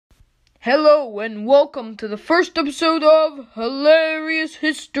Hello and welcome to the first episode of Hilarious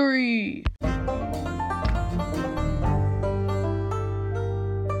History.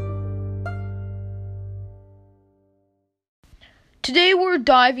 Today we're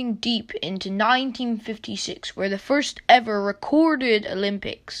diving deep into 1956, where the first ever recorded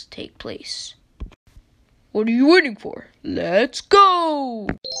Olympics take place. What are you waiting for? Let's go!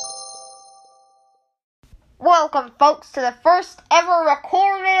 Welcome, folks, to the first ever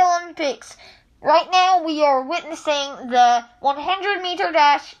recorded Olympics. Right now, we are witnessing the 100-meter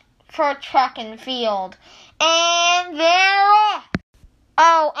dash for track and field. And they're off!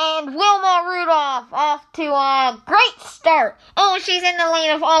 Oh, and Wilma Rudolph off to a great start. Oh, she's in the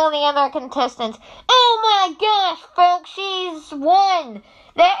lead of all of the other contestants. Oh my gosh, folks, she's won.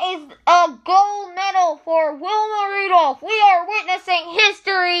 That is a gold medal for Wilma Rudolph. We are witnessing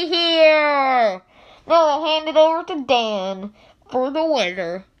history here. Now I'll hand it over to Dan for the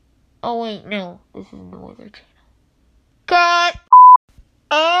weather. Oh wait, no, this isn't the Weather Channel. Cut!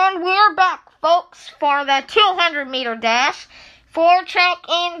 And we're back, folks, for the 200-meter dash for track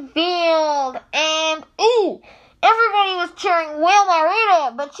and field. And, everybody was cheering Wilma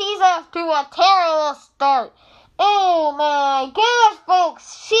Rudolph, but she's off to a terrible start. Oh my gosh,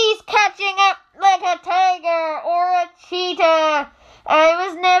 folks, she's catching up like a tiger or a cheetah. I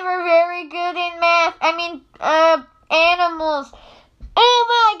was never very good in math. Animals. Oh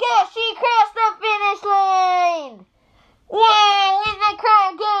my gosh, she crossed the finish line. Wow, and the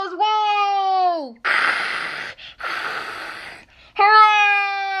crowd goes, whoa.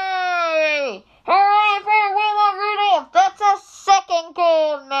 Hooray! Hooray for Wilma Rudolph. That's a second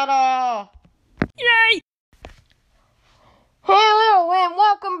gold medal. Yay! Hello and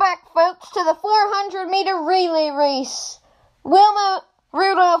welcome back, folks, to the 400-meter relay race. Wilma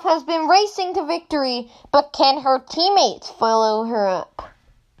Rudolph has been racing to victory, but can her teammates follow her up?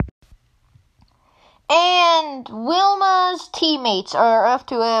 And Wilma's teammates are off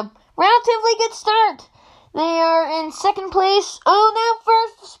to a relatively good start. They are in second place. Oh, no,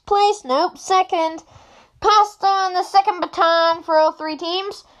 first place. Nope, second. Passed on the second baton for all three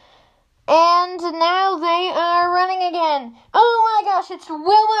teams. And now they are running again. Oh my gosh, it's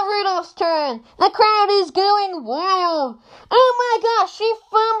Wilma Rudolph's turn. The crowd is going wild. Oh my gosh, she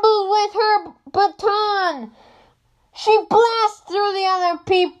fumbled with her baton. She blasts through the other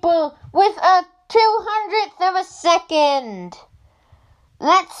people with a 200th of a second.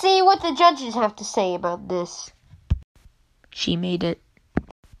 Let's see what the judges have to say about this. She made it.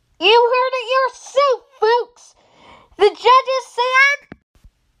 You heard it yourself, folks. The judges said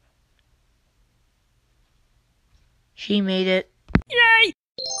She made it. Yay!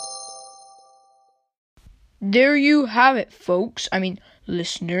 There you have it, folks.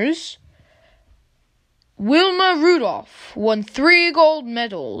 Listeners. Wilma Rudolph won 3 gold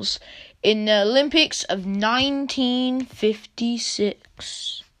medals in the Olympics of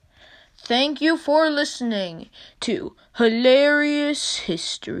 1956. Thank you for listening to Hilarious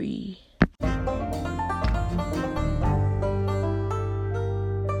History.